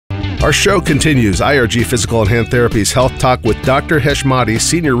Our show continues. IRG Physical and Hand Therapy's Health Talk with Dr. Heshmati,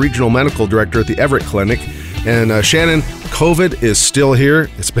 Senior Regional Medical Director at the Everett Clinic. And Shannon, COVID is still here.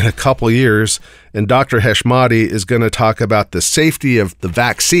 It's been a couple years. And Dr. Heshmati is going to talk about the safety of the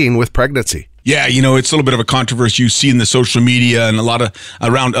vaccine with pregnancy. Yeah, you know, it's a little bit of a controversy you see in the social media and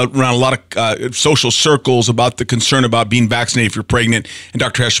around a lot of social circles about the concern about being vaccinated if you're pregnant. And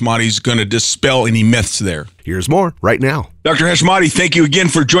Dr. Heshmati is going to dispel any myths there. Here's more right now. Dr. Heshmati, thank you again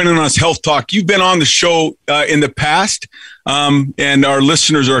for joining us Health Talk. You've been on the show in the past, and our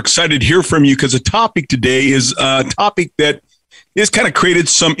listeners are excited to hear from you because the topic today is a topic that has kind of created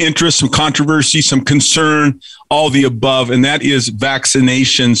some interest, some controversy, some concern, all the above, and that is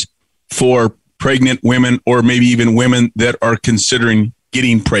vaccinations for pregnant women or maybe even women that are considering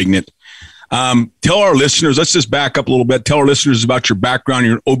getting pregnant. Tell our listeners, let's just back up a little bit. Tell our listeners about your background.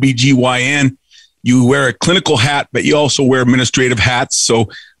 You're an OBGYN. You wear a clinical hat, but you also wear administrative hats. So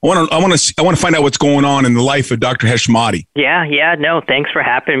I want to find out what's going on in the life of Dr. Heshmati. Yeah. No, thanks for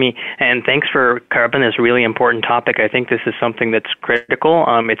having me, and thanks for covering this really important topic. I think this is something that's critical.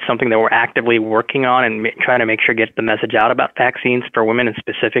 It's something that we're actively working on and trying to make sure get the message out about vaccines for women and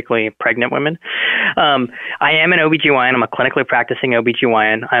specifically pregnant women. I am an OBGYN. I'm a clinically practicing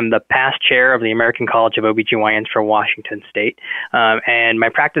OBGYN. I'm the past chair of the American College of OBGYNs for Washington State, and my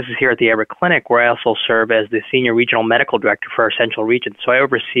practice is here at the Everett Clinic, where I also serve as the Senior Regional Medical Director for our Central Region. So I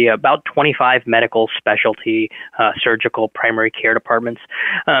oversee about 25 medical specialty, surgical, primary care departments.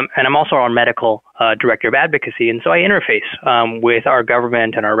 And I'm also our medical director of advocacy. And so I interface with our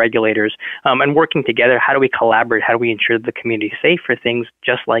government and our regulators and working together. How do we collaborate? How do we ensure that the community is safe for things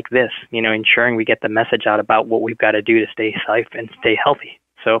just like this? You know, ensuring we get the message out about what we've got to do to stay safe and stay healthy.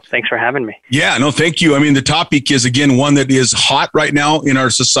 So thanks for having me. Yeah, no, thank you. I mean, the topic is, again, one that is hot right now in our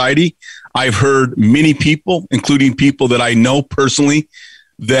society. I've heard many people, including people that I know personally,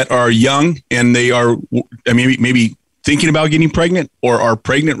 that are young and they are, maybe thinking about getting pregnant or are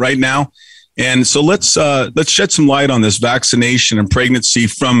pregnant right now. And so let's shed some light on this vaccination and pregnancy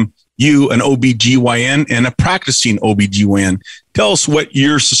from you, an OBGYN and a practicing OBGYN. Tell us what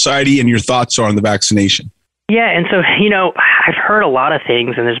your society and your thoughts are on the vaccination. Yeah, and so, you know, I've heard a lot of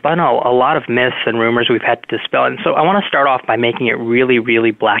things, and there's been a lot of myths and rumors we've had to dispel. And so I want to start off by making it really, really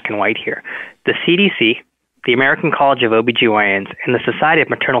black and white here. The CDC, the American College of OBGYNs, and the Society of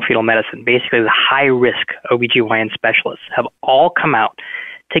Maternal Fetal Medicine, basically the high-risk OBGYN specialists, have all come out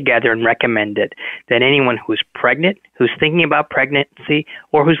together and recommended that anyone who's pregnant, who's thinking about pregnancy,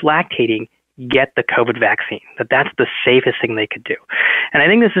 or who's lactating get the COVID vaccine, that's the safest thing they could do. And I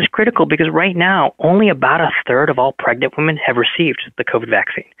think this is critical because right now, only about a third of all pregnant women have received the COVID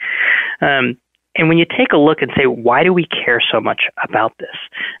vaccine. And when you take a look and say, why do we care so much about this?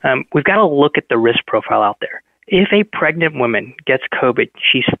 We've got to look at the risk profile out there. If a pregnant woman gets COVID,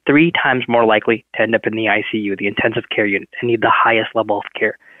 she's 3 times more likely to end up in the ICU, the intensive care unit, and need the highest level of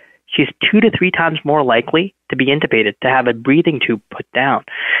care. She's 2 to 3 times more likely to be intubated, to have a breathing tube put down.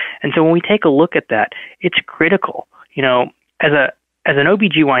 And so when we take a look at that, it's critical. You know, as an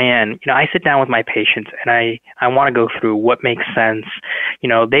OBGYN, you know, I sit down with my patients and I want to go through what makes sense. You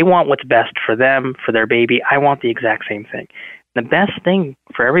know, they want what's best for them, for their baby. I want the exact same thing. The best thing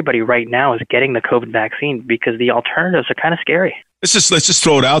for everybody right now is getting the COVID vaccine because the alternatives are kind of scary. Let's just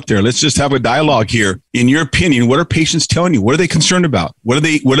throw it out there. Let's just have a dialogue here. In your opinion, what are patients telling you? What are they concerned about? What are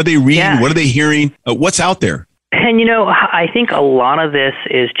they reading? Yeah. What are they hearing? What's out there? And, you know, I think a lot of this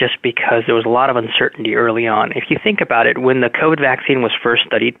is just because there was a lot of uncertainty early on. If you think about it, when the COVID vaccine was first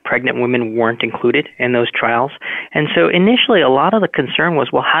studied, pregnant women weren't included in those trials. And so initially, a lot of the concern was,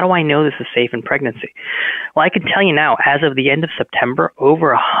 well, how do I know this is safe in pregnancy? Well, I can tell you now, as of the end of September, over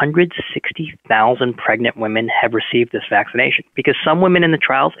 160,000 pregnant women have received this vaccination because some women in the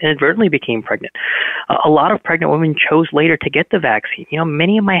trials inadvertently became pregnant. A lot of pregnant women chose later to get the vaccine. You know,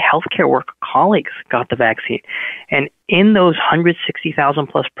 many of my healthcare worker colleagues got the vaccine. And in those 160,000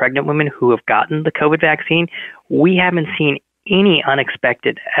 plus pregnant women who have gotten the COVID vaccine, we haven't seen any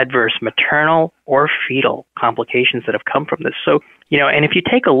unexpected adverse maternal or fetal complications that have come from this. So, you know, and if you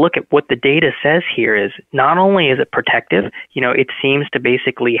take a look at what the data says here is not only is it protective, you know, it seems to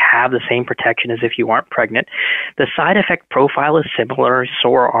basically have the same protection as if you aren't pregnant. The side effect profile is similar,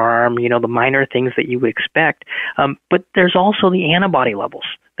 sore arm, you know, the minor things that you would expect. But there's also the antibody levels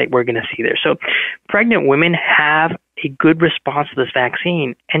that we're going to see there. So pregnant women have a good response to this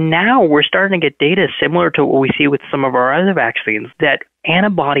vaccine. And now we're starting to get data similar to what we see with some of our other vaccines, that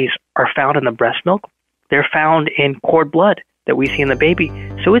antibodies are found in the breast milk. They're found in cord blood that we see in the baby.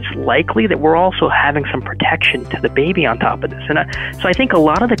 So it's likely that we're also having some protection to the baby on top of this. And so I think a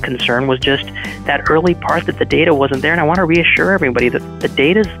lot of the concern was just that early part that the data wasn't there. And I want to reassure everybody that the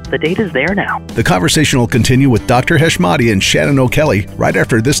data's there now. The conversation will continue with Dr. Heshmati and Shannon O'Kelly right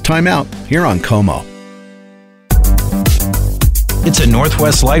after this timeout here on Como. It's a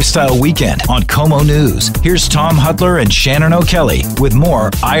Northwest Lifestyle Weekend on Como News. Here's Tom Hutler and Shannon O'Kelly with more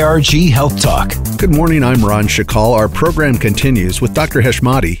IRG Health Talk. Good morning, I'm Ron Shakal. Our program continues with Dr.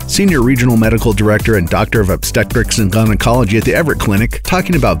 Heshmati, Senior Regional Medical Director and Doctor of Obstetrics and Gynecology at the Everett Clinic,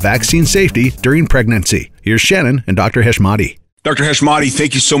 talking about vaccine safety during pregnancy. Here's Shannon and Dr. Heshmati. Dr. Heshmati,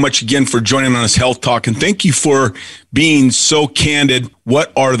 thank you so much again for joining on us Health Talk, and thank you for being so candid.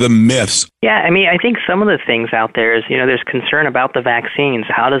 What are the myths? Yeah, I mean, I think some of the things out there is, there's concern about the vaccines.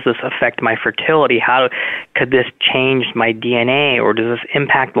 How does this affect my fertility? How could this change my DNA, or does this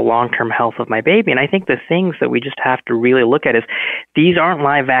impact the long-term health of my baby? And I think the things that we just have to really look at is these aren't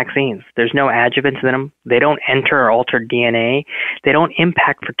live vaccines. There's no adjuvants in them. They don't enter or alter DNA. They don't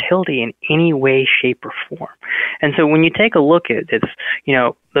impact fertility in any way, shape, or form. And so when you take a look at it, it's,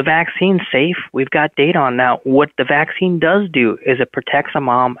 the vaccine's safe. We've got data on now. What the vaccine does do is it protects a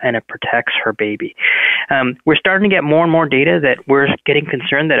mom and it protects her baby. We're starting to get more and more data that we're getting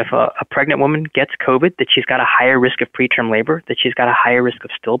concerned that if a pregnant woman gets COVID, that she's got a higher risk of preterm labor, that she's got a higher risk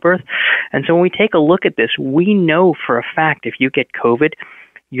of stillbirth. And so when we take a look at this, we know for a fact if you get COVID,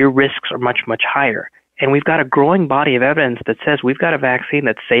 your risks are much, much higher. And we've got a growing body of evidence that says we've got a vaccine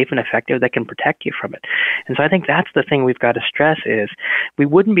that's safe and effective that can protect you from it. And so I think that's the thing we've got to stress is we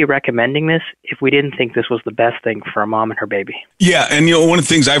wouldn't be recommending this if we didn't think this was the best thing for a mom and her baby. Yeah, and one of the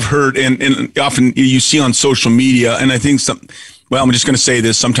things I've heard and often you see on social media, and I think I'm just going to say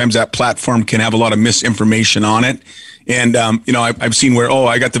this, sometimes that platform can have a lot of misinformation on it. And, I've seen where,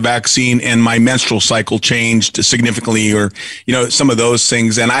 I got the vaccine and my menstrual cycle changed significantly, or, some of those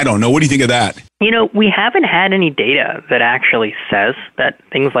things. And I don't know. What do you think of that? We haven't had any data that actually says that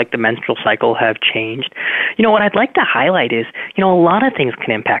things like the menstrual cycle have changed. What I'd like to highlight is, a lot of things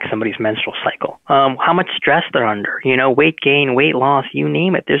can impact somebody's menstrual cycle. How much stress they're under, weight gain, weight loss, you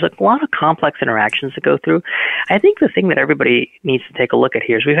name it. There's a lot of complex interactions to go through. I think the thing that everybody needs to take a look at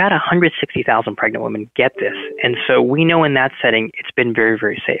here is we've had 160,000 pregnant women get this. And so we know in that setting, it's been very,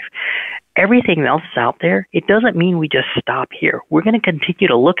 very safe. Everything else is out there. It doesn't mean we just stop here. We're going to continue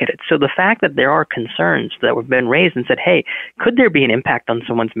to look at it. So the fact that there are concerns that have been raised and said, hey, could there be an impact on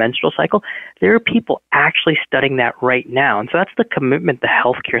someone's menstrual cycle? There are people actually studying that right now. And so that's the commitment the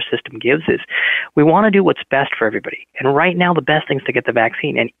healthcare system gives is we want to do what's best for everybody. And right now, the best thing is to get the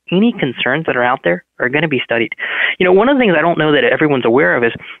vaccine. And any concerns that are out there are going to be studied. One of the things I don't know that everyone's aware of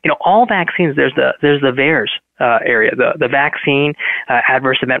is, all vaccines, there's the VAERS area, the vaccine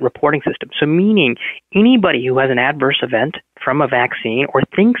adverse event reporting system. So meaning anybody who has an adverse event from a vaccine or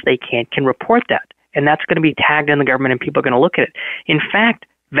thinks they can report that. And that's going to be tagged in the government and people are going to look at it. In fact,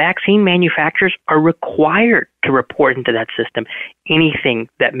 vaccine manufacturers are required to report into that system anything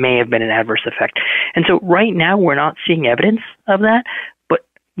that may have been an adverse effect. And so right now we're not seeing evidence of that.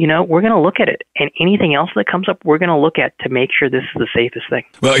 We're going to look at it. And anything else that comes up, we're going to look at to make sure this is the safest thing.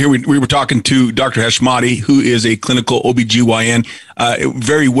 Well, here we were talking to Dr. Heshmati, who is a clinical OBGYN.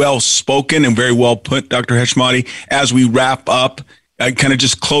 Very well spoken and very well put, Dr. Heshmati. As we wrap up, kind of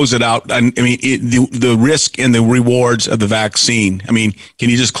just close it out. The risk and the rewards of the vaccine. Can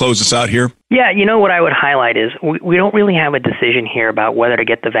you just close this out here? Yeah, what I would highlight is we don't really have a decision here about whether to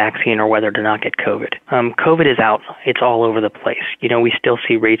get the vaccine or whether to not get COVID. COVID is out. It's all over the place. We still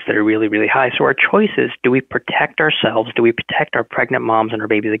see rates that are really, really high. So our choice is, do we protect ourselves? Do we protect our pregnant moms and our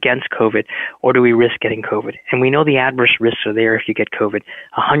babies against COVID, or do we risk getting COVID? And we know the adverse risks are there if you get COVID.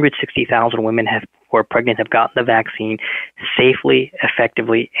 160,000 women who are pregnant have gotten the vaccine safely,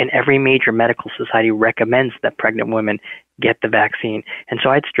 effectively, and every major medical society recommends that pregnant women get the vaccine. And so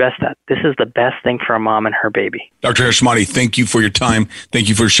I'd stress that this is the best thing for a mom and her baby. Dr. Heshmati, thank you for your time. Thank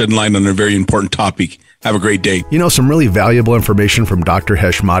you for shedding light on a very important topic. Have a great day. Some really valuable information from Dr.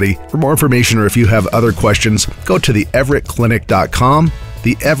 Heshmati. For more information or if you have other questions, go to theeverettclinic.com,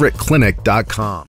 theeverettclinic.com.